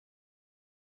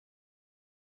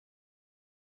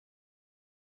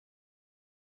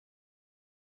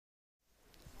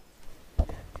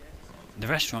The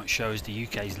restaurant show is the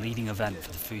UK's leading event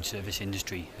for the food service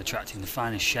industry, attracting the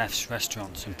finest chefs,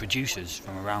 restaurants and producers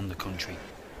from around the country.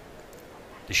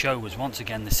 The show was once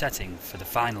again the setting for the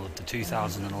final of the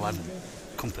 2011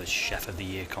 Compass Chef of the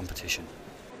Year competition.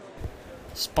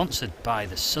 Sponsored by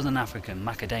the Southern African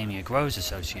Macadamia Growers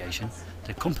Association,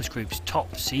 the Compass Group's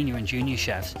top senior and junior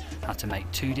chefs had to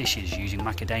make 2 dishes using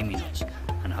macadamia nuts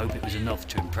and hope it was enough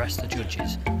to impress the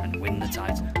judges and win the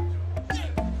title.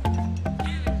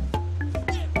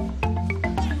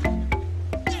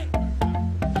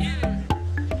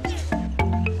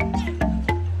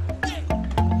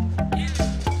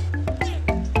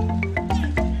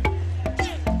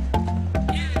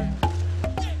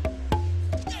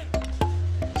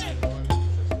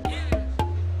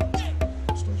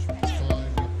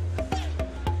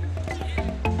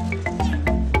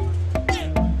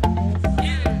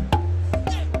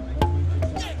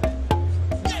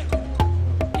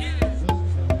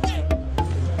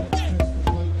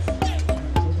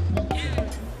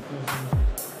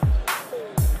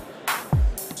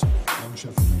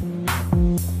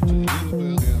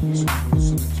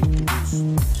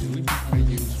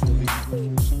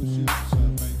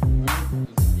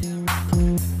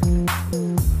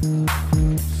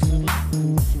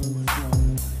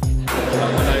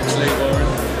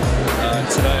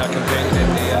 Today I competed in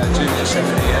the Junior Chef of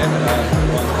the Year,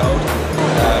 won gold.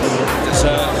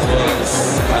 Dessert was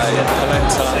a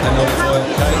polenta and olive oil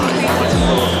cake with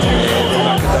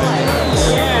macadamia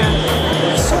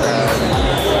nuts.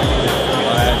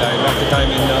 I had a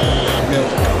macadamia nut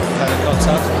milk panna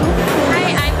cotta.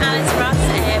 Hi, I'm Alice Ross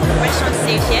from Restaurant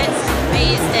Associates. I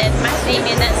used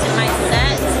macadamia nuts in my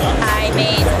dessert. I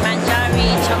made manjari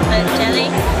chocolate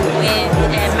jelly with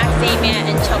macadamia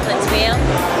and chocolate wheel,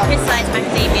 crystallized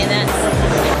macadamia nuts.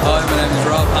 Hi, my name is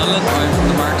Rob Hanlon. I'm from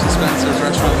the Marks & Spencer's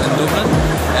restaurant in Dublin.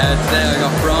 Today I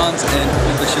got bronze in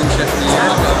the Shoe Chef of the Year.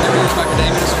 I've never used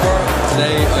macadamia nuts before.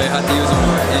 Today I had to use them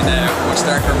in my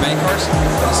starter main course. I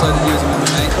decided to use them in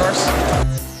the main course.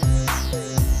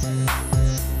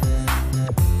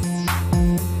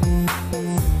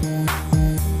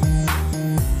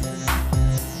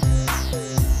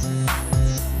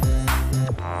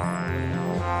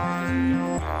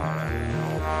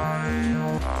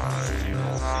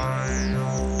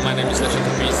 My name is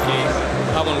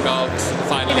I won gold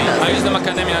finally. I used the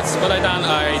macadamia nuts. What I done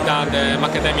the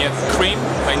macadamia cream.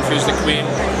 I infused the cream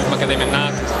with macadamia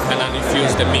nut and I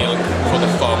infused the milk for the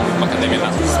foam with macadamia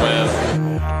nuts as well.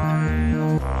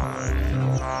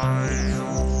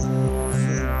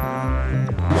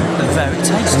 Very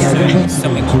tasty. So it's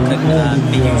something that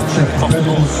can be used across the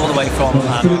board, all the way from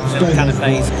little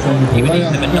canapes, you can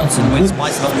eat them in nuts and with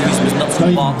spice of Christmas nuts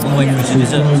and bark, all the way through to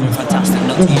dessert. So a fantastic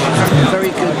nut to use. Very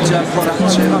good product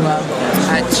to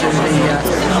add to the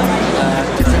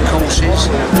different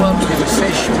courses. Worked with the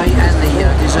fish, meat and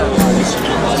the dessert bowls.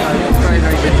 So very,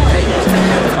 very good indeed.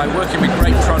 By working with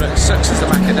great products such as the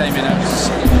macadamia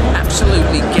nuts,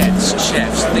 absolutely gets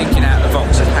chefs thinking out of the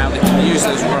box of how they can use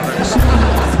those products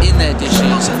in their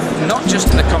dishes, not just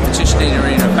in the competition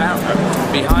arena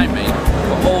behind me,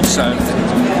 but also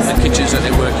the kitchens that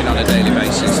they're working on a daily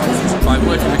basis. By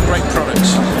working with great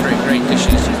products, create great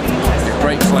dishes, with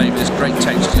great flavours, great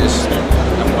textures,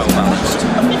 and well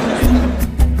balanced.